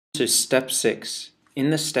to step 6.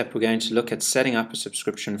 In this step we're going to look at setting up a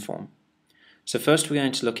subscription form. So first we're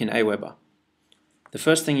going to look in Aweber. The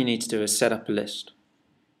first thing you need to do is set up a list.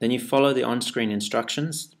 Then you follow the on-screen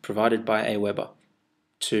instructions provided by Aweber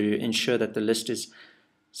to ensure that the list is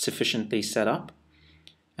sufficiently set up.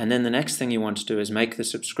 And then the next thing you want to do is make the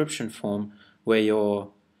subscription form where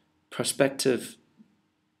your prospective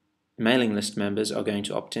mailing list members are going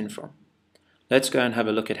to opt in from. Let's go and have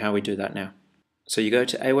a look at how we do that now. So you go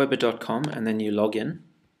to aweber.com and then you log in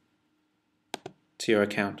to your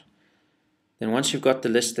account. Then once you've got the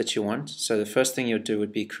list that you want, so the first thing you'll do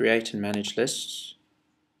would be create and manage lists.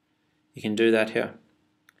 You can do that here.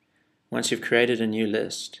 Once you've created a new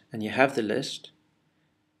list and you have the list,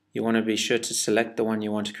 you want to be sure to select the one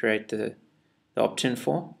you want to create the opt-in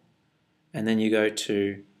for, and then you go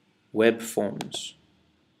to Web Forms.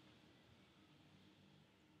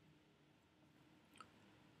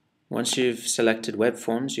 Once you've selected Web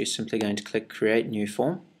Forms, you're simply going to click Create New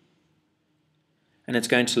Form, and it's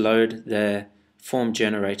going to load the form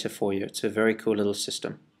generator for you. It's a very cool little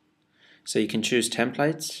system. So you can choose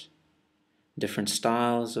templates, different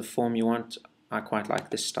styles of form you want. I quite like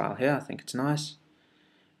this style here, I think it's nice.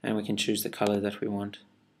 And we can choose the color that we want.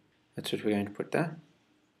 That's what we're going to put there.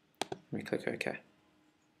 We click OK.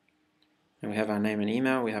 And we have our name and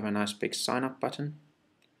email. We have a nice big sign up button.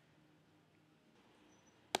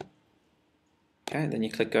 Okay, then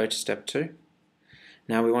you click Go to step 2.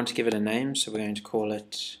 Now we want to give it a name, so we're going to call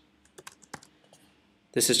it,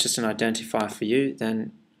 this is just an identifier for you.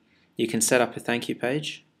 Then you can set up a thank you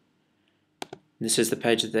page. This is the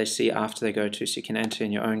page that they see after they go to, so you can enter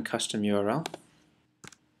in your own custom URL.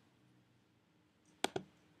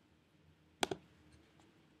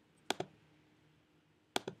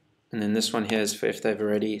 And then this one here is for if they've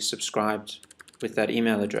already subscribed with that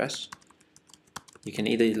email address. You can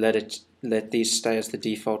either let these stay as the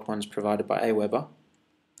default ones provided by Aweber,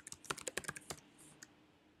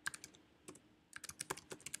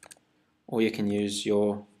 or you can use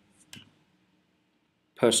your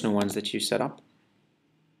personal ones that you set up.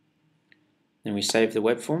 Then we save the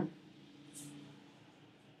web form,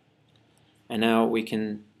 and now we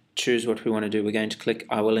can choose what we want to do. We're going to click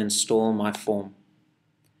I will install my form,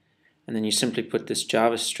 and then you simply put this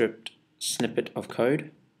JavaScript snippet of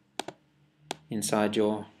code inside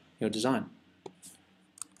your design.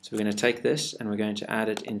 So we're going to take this and we're going to add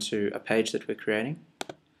it into a page that we're creating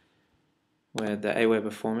where the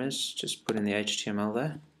Aweber form is. Just put in the HTML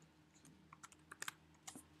there.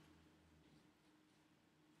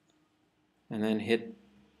 And then hit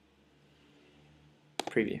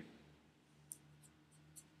preview.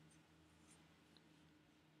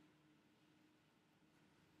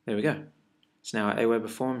 There we go. So now our Aweber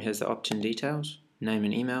form, here's the opt-in details, name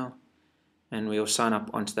and email, and we'll sign up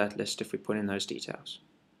onto that list if we put in those details.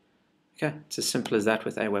 Okay, it's as simple as that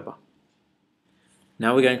with Aweber.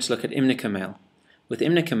 Now we're going to look at ImnicaMail. With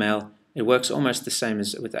ImnicaMail, it works almost the same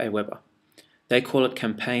as with Aweber. They call it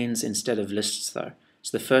campaigns instead of lists though.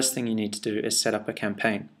 So the first thing you need to do is set up a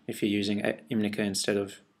campaign if you're using Imnica instead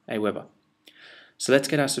of Aweber. So let's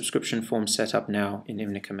get our subscription form set up now in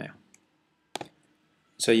ImnicaMail.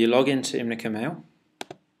 So you log into ImnicaMail,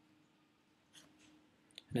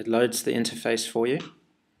 and it loads the interface for you.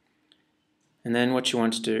 And then what you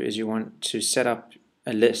want to do is you want to set up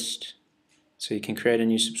a list. So you can create a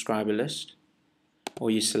new subscriber list, or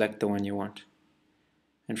you select the one you want.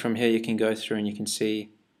 And from here you can go through and you can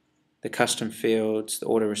see the custom fields, the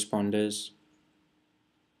autoresponders.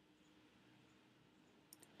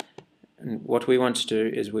 And what we want to do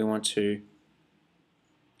is we want to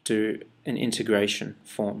do an integration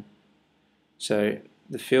form. So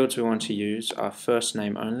the fields we want to use are first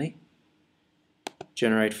name only,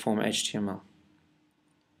 generate form HTML.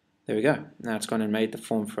 There we go. Now it's gone and made the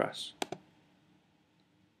form for us.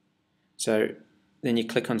 So then you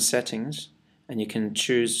click on settings and you can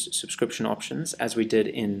choose subscription options as we did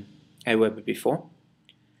in Aweber before.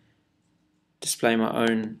 Display my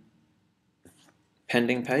own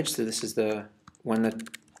pending page. So this is the one that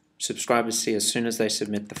subscribers see as soon as they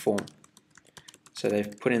submit the form. So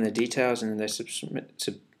they've put in the details and then they submit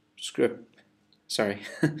the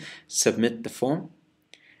form,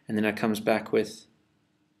 and then it comes back with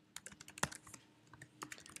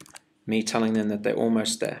me telling them that they're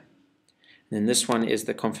almost there. And then this one is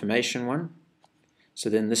the confirmation one.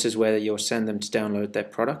 So then this is where you'll send them to download their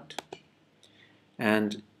product,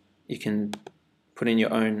 and you can put in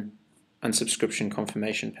your own unsubscription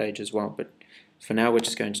confirmation page as well, but for now we're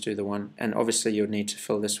just going to do the one, and obviously you'll need to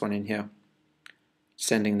fill this one in here,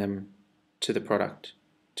 sending them to the product,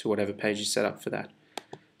 to whatever page you set up for that.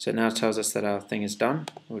 So it now tells us that our thing is done.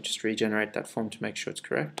 We'll just regenerate that form to make sure it's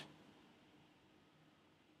correct.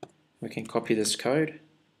 we can copy this code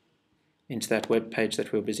into that web page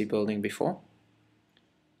that we were busy building before.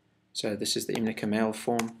 So this is the ImnicaMail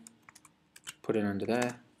form. Put it under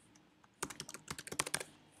there.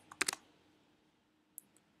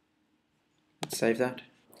 Let's save that.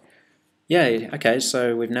 Yay, okay,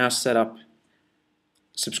 so we've now set up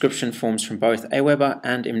subscription forms from both Aweber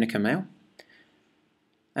and ImnicaMail.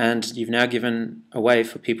 And you've now given a way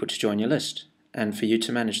for people to join your list and for you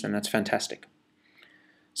to manage them. That's fantastic.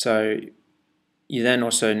 So you then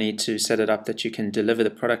also need to set it up that you can deliver the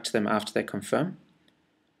product to them after they confirm.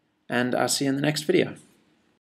 And I'll see you in the next video.